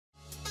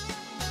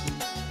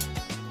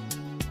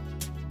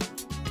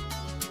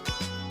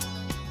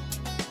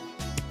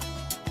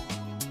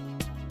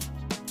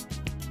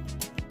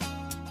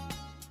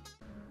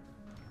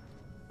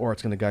Or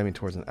it's going to guide me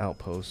towards an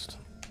outpost.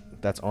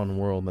 If that's on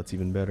world, that's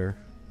even better.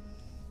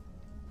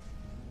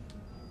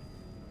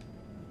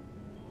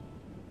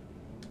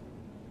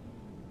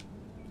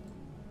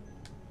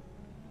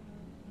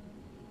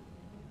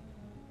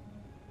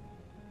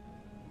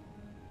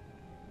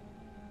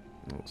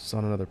 Oh, it's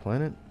on another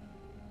planet?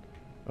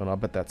 Oh, no, I'll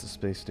bet that's a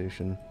space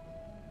station.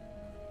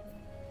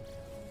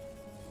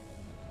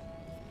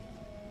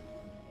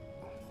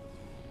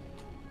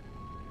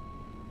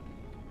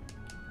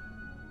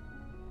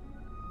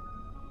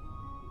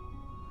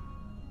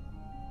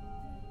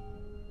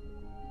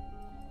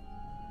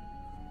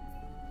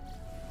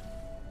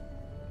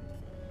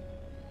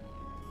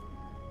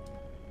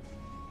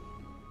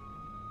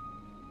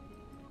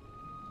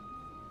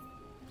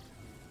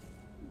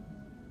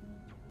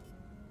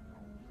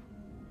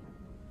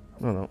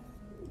 Oh no.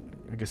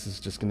 I guess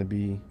it's just gonna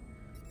be...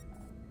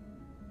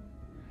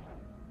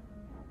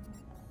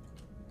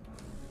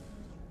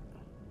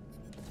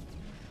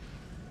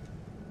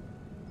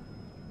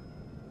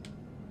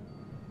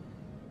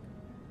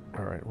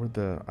 Alright, where'd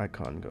the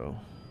icon go?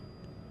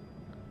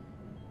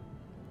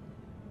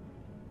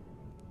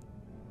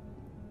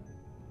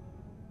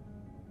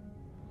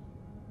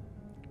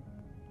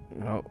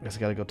 Oh, guess I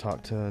gotta go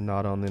talk to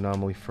Nada on the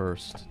anomaly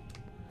first.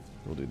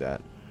 We'll do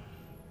that.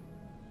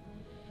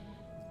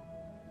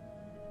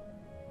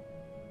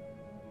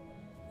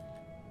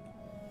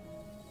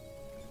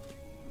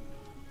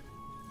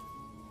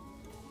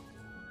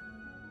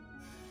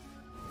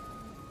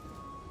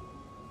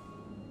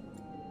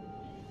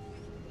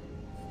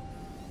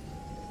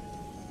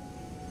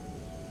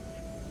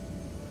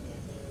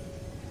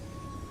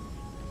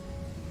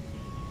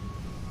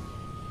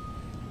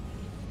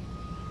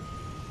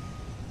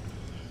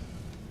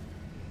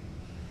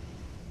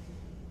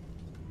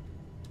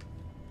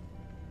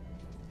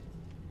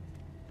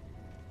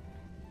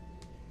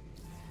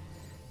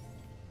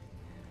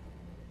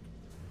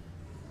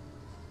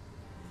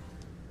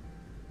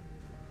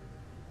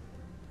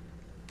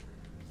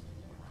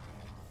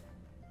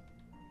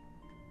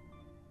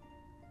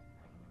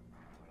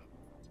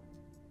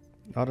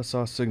 Nada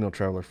saw signal,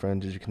 traveler friend.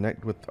 Did you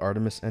connect with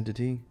Artemis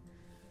entity?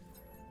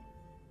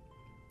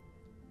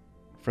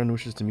 Friend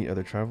wishes to meet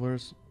other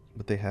travelers,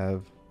 but they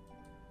have...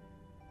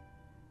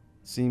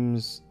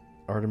 Seems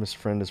Artemis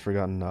friend has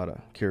forgotten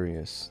Nada.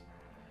 Curious.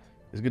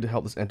 It's good to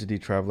help this entity,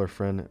 traveler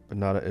friend, but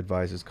Nada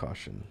advises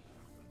caution.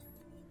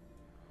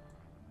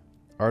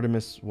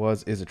 Artemis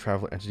is a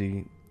traveler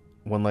entity,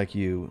 one like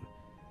you.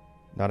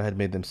 Nada had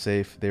made them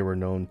safe. They were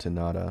known to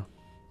Nada.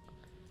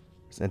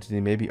 This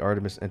entity may be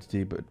Artemis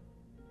entity, but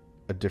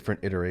a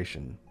different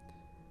iteration.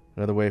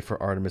 Another way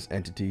for Artemis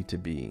entity to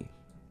be.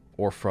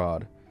 Or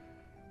fraud.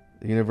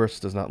 The universe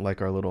does not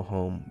like our little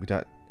home. We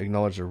don't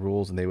acknowledge the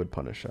rules and they would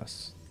punish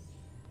us.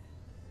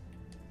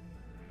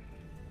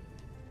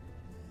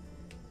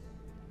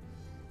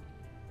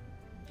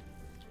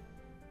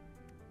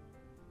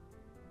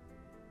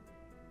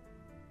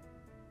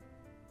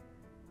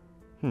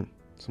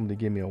 Somebody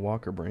gave me a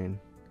walker brain.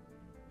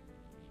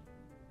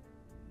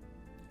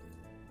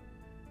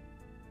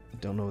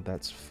 Don't know what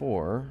that's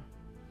for.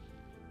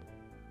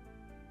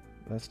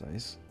 That's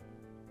nice.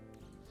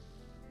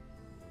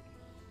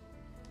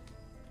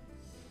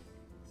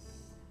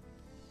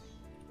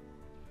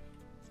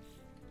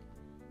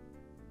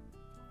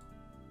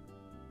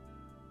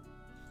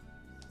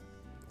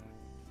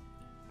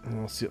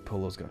 I'll see what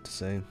Polo's got to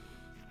say.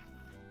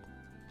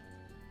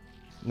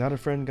 Nada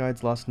friend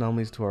guides lost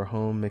anomalies to our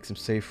home, makes him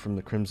safe from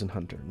the Crimson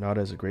Hunter.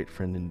 Nada is a great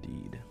friend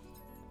indeed.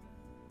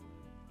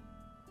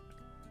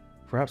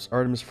 Perhaps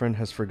Artemis friend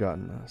has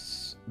forgotten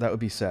us. That would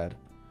be sad.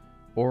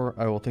 Or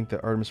I will think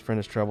that Artemis friend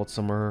has traveled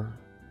somewhere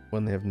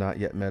when they have not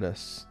yet met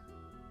us.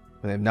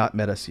 When they have not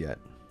met us yet.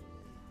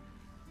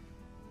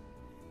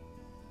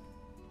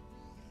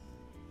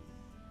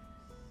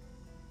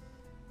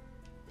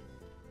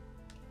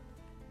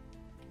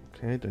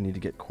 Okay, do I need to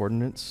get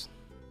coordinates?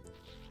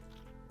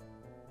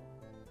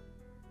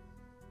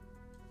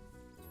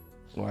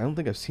 Well, I don't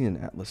think I've seen an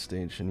Atlas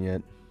station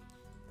yet.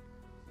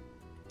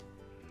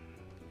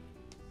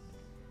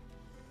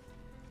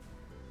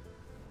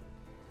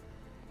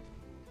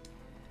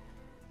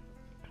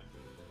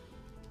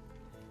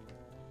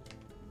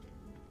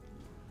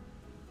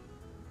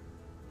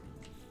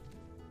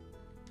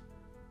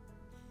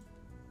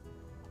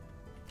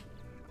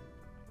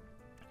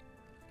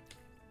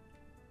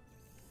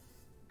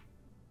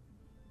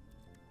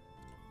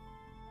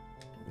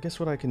 I guess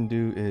what I can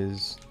do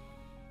is...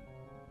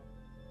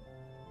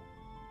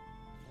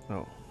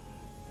 Oh.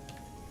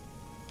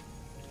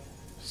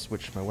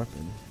 Switch my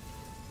weapon.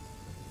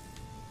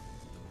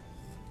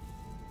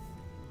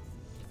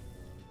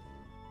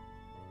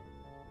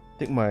 I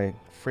think my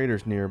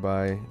freighter's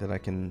nearby that I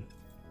can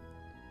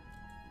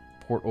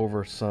port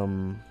over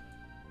some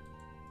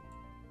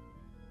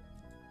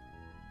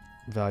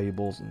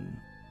valuables and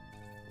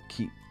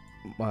keep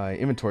my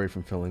inventory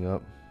from filling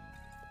up.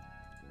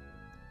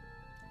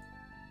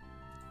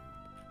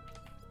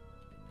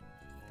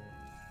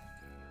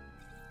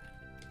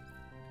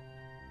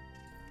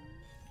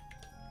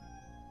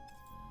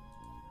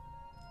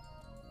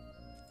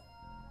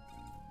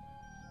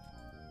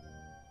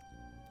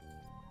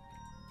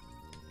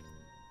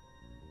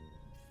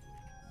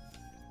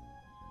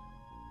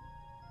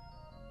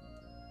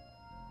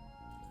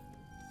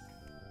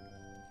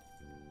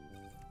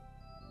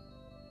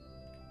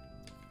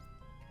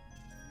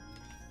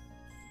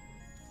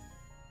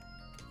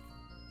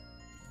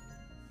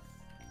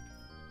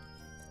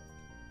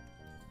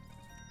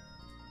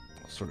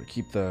 sort of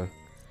keep the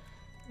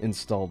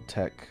installed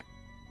tech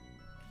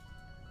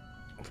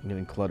from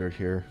getting cluttered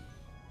here.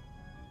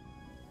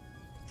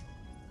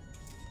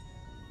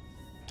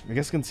 I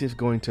guess I can see if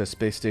going to a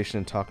space station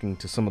and talking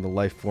to some of the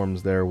life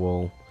forms there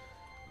will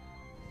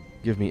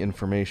give me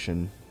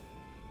information.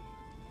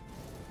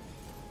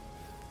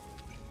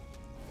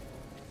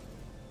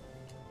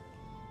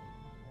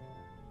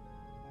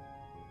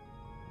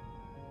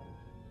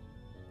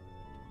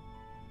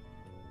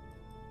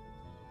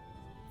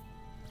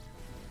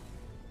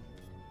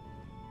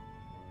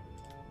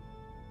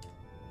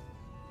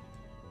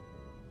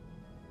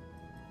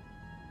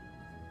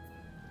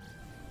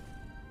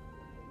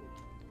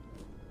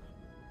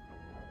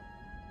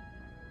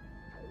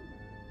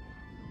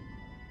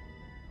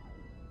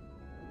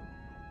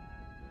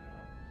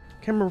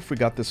 Can't remember if we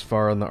got this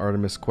far on the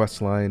Artemis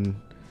quest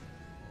line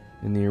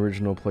in the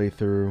original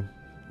playthrough.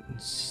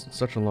 It's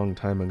such a long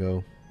time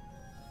ago.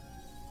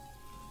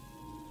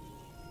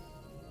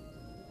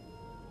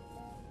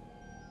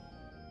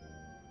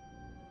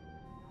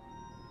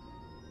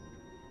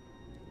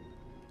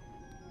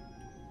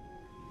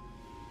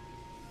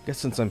 Guess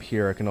since I'm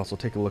here, I can also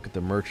take a look at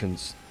the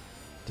merchants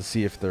to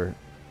see if they're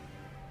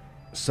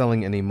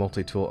selling any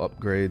multi-tool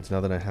upgrades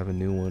now that I have a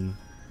new one.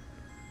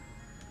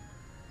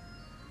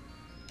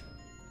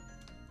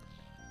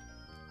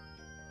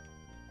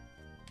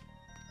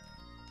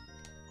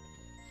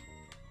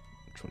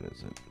 Which one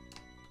is it?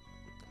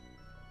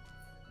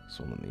 This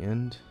one on the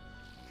end.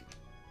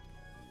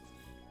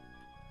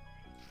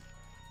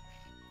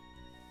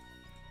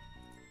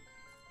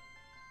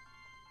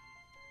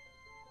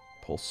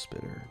 Pulse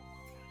Spitter.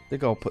 I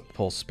think I'll put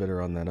Pulse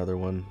Spitter on that other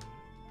one,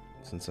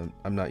 since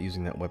I'm not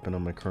using that weapon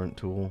on my current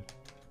tool.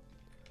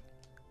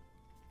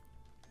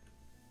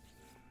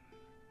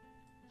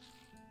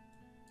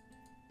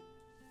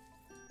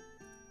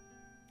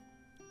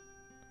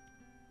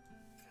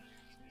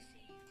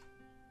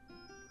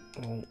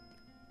 I'll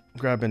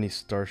grab any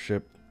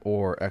Starship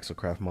or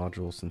Exocraft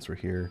module since we're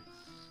here.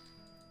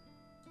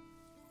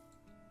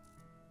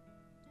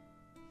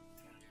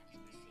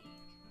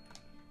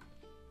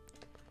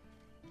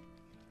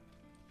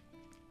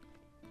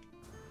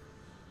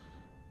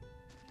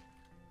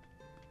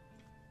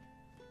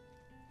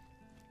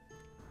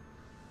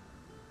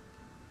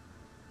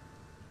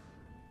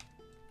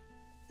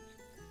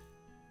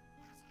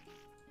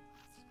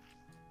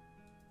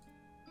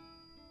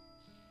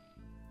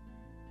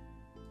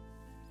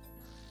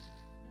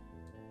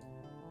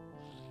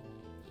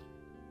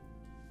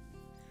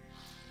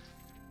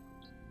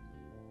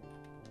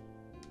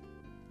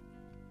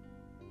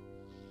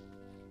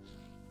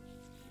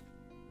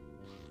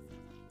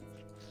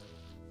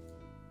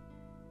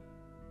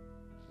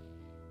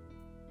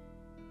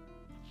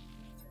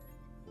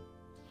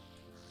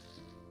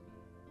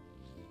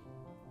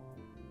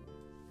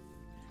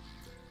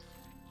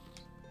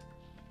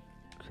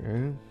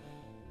 Okay.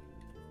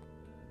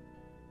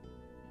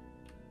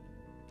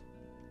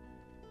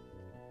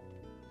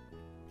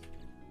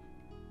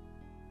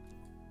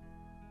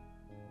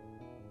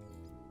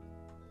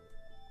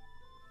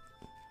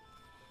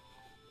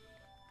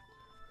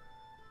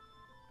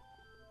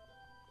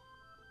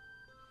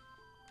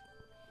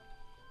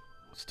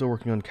 Still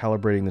working on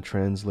calibrating the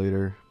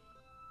translator.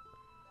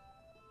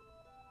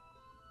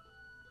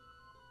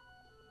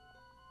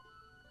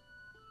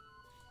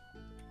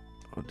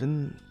 Oh,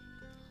 didn't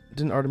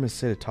Artemis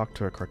say to talk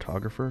to a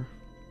cartographer?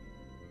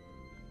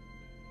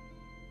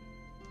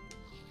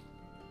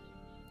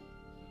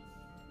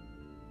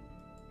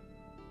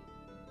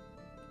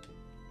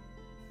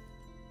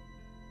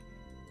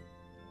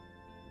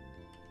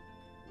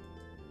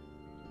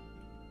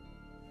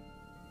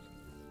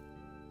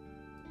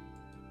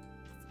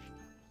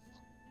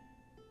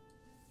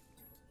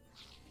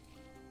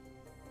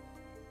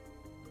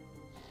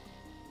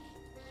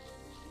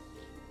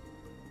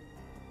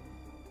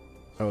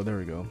 Oh, there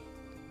we go.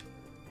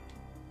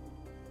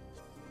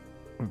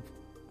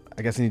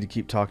 I guess I need to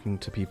keep talking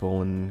to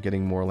people and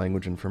getting more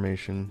language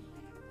information.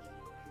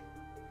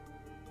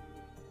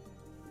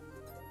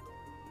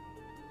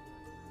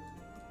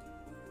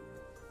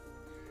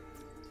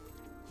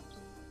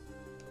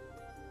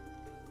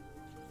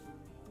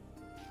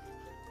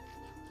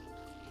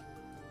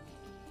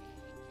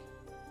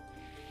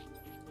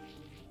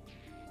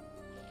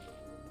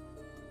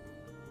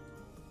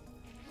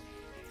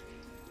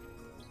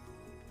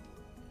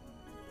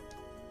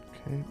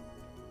 Okay.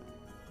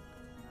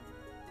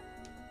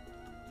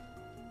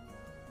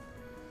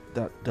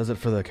 That does it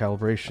for the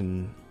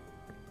calibration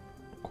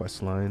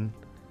quest line.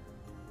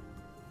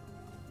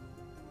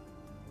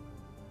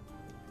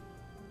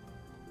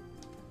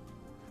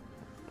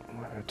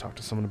 I'm gonna talk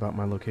to someone about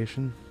my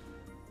location.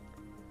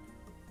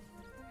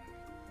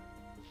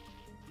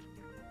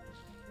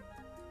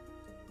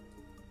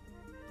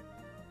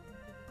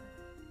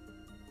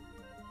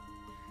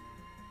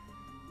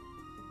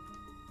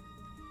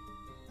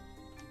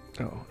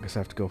 Oh, I guess I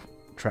have to go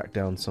track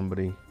down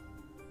somebody.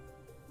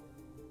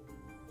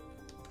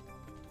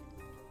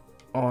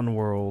 On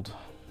world.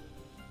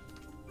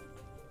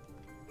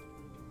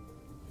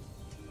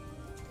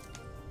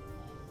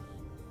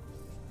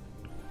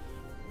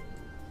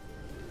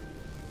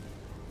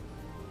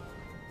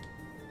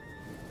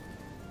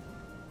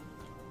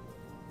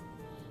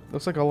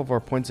 Looks like all of our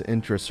points of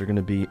interest are going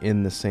to be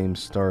in the same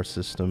star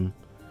system.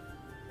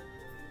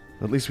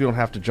 At least we don't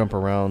have to jump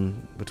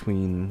around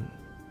between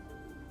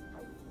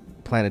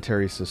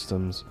planetary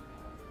systems.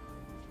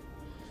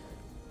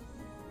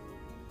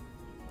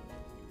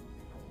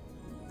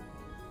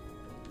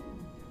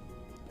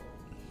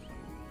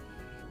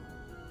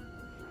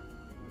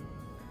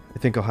 I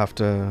think I'll have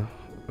to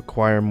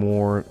acquire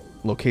more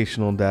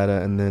locational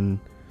data and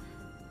then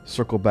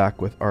circle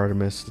back with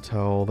Artemis to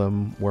tell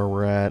them where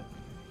we're at.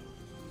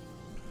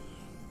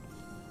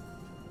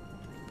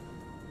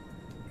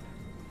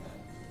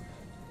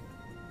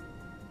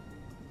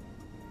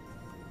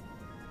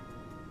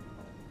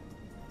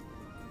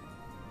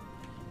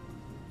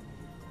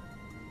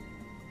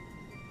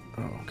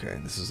 Oh, okay,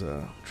 this is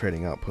a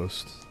trading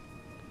outpost.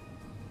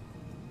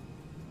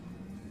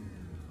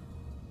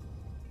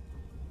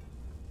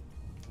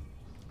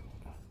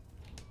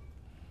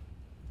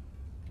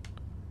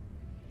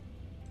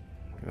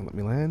 Gonna let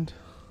me land.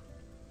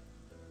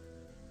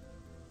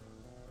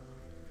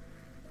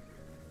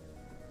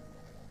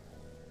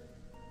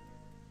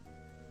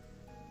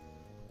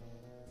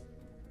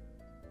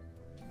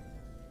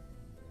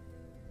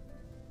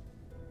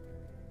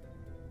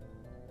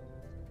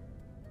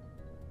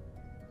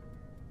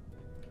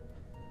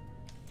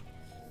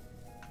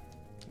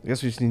 I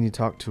guess we just need to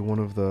talk to one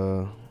of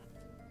the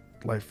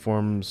life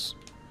forms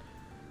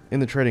in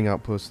the trading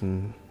outpost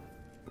and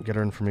get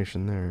our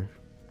information there.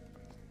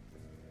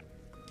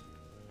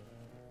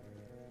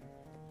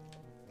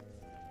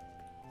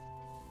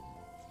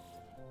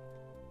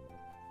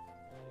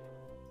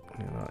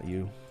 Yeah, not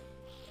you.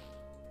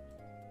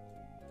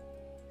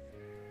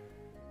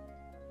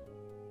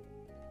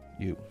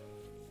 You.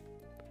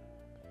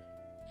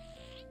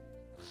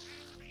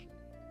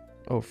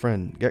 Oh,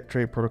 friend. Get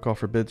trade protocol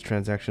forbids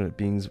transaction with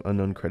beings of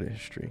unknown credit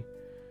history.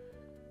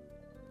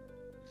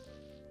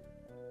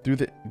 Through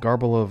the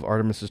garble of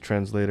Artemis's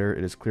translator,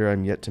 it is clear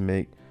I'm yet to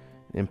make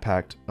an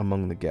impact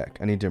among the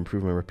Gek. I need to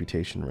improve my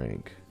reputation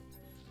rank.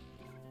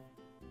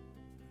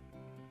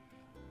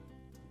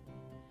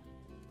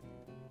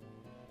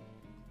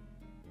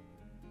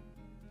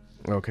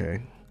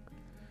 Okay.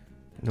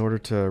 In order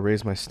to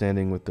raise my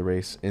standing with the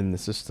race in the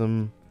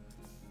system,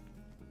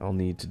 I'll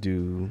need to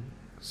do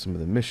some of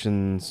the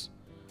missions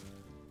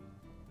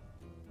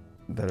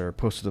that are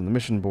posted on the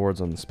mission boards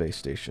on the space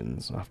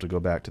stations. I'll have to go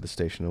back to the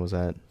station I was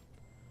at.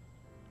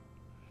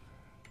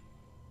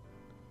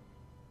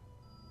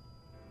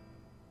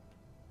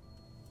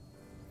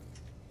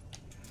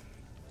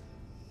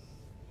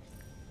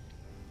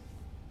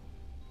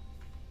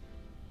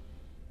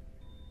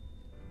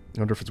 I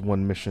wonder if it's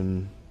one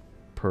mission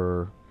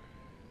per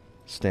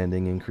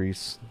standing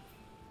increase.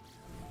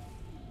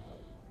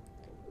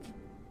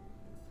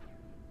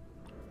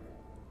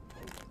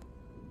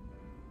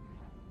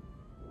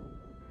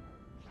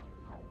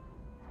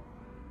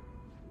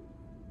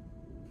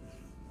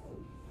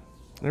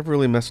 I never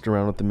really messed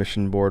around with the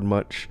mission board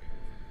much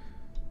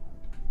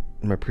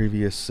in my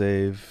previous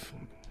save.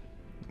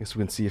 I guess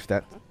we can see if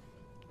that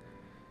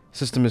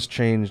system has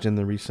changed in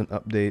the recent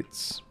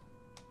updates.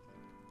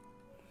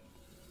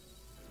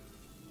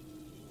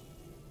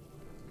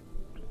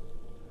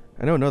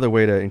 I know another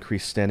way to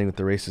increase standing with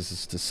the races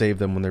is to save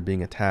them when they're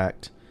being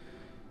attacked.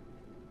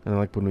 And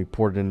like when we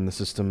ported in the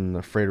system,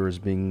 the freighter is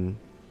being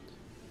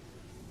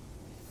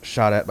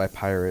shot at by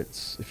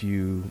pirates. If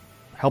you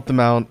help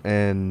them out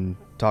and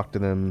talk to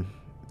them,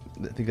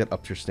 I think that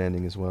ups your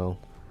standing as well.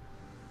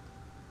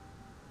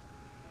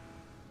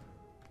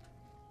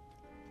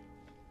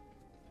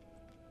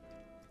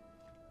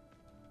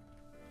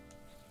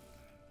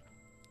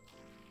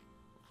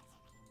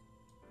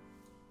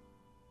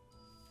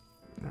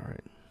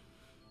 Alright.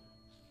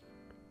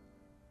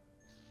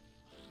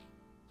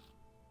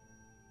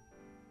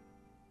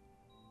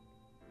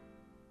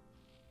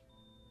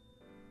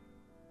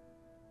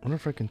 I wonder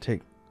if I can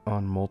take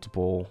on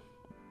multiple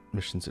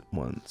missions at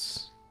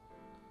once.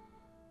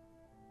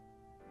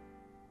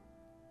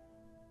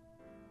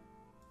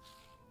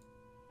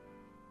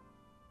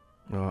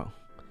 Oh,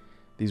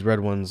 these red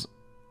ones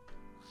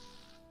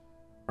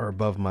are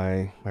above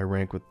my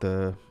rank with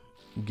the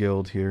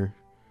guild here.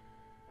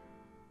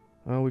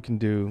 Oh, we can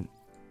do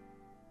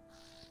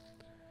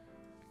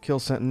kill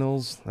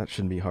sentinels. That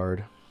shouldn't be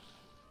hard.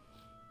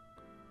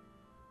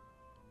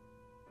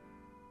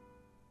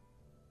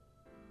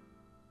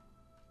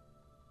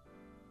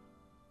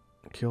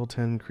 Kill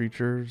 10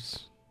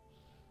 creatures.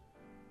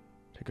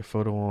 Take a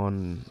photo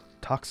on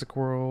Toxic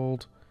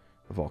World,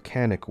 a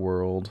Volcanic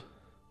World.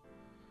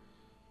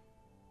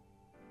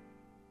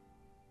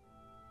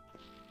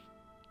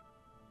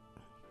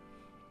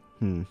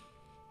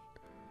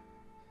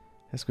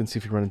 Let's go and see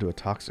if we run into a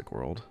Toxic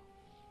World.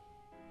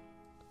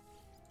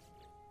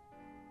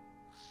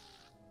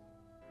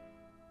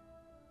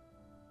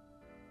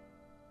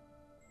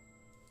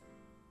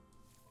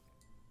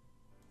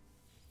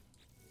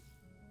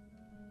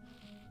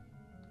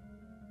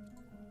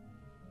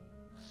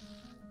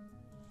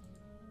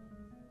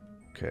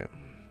 Okay.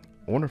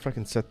 I wonder if I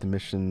can set the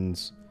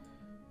missions.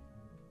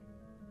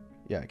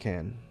 Yeah, I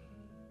can.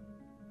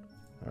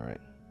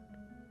 Alright.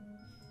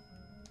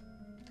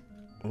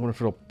 I wonder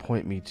if it'll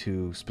point me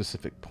to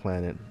specific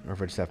planet, or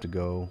if I just have to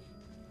go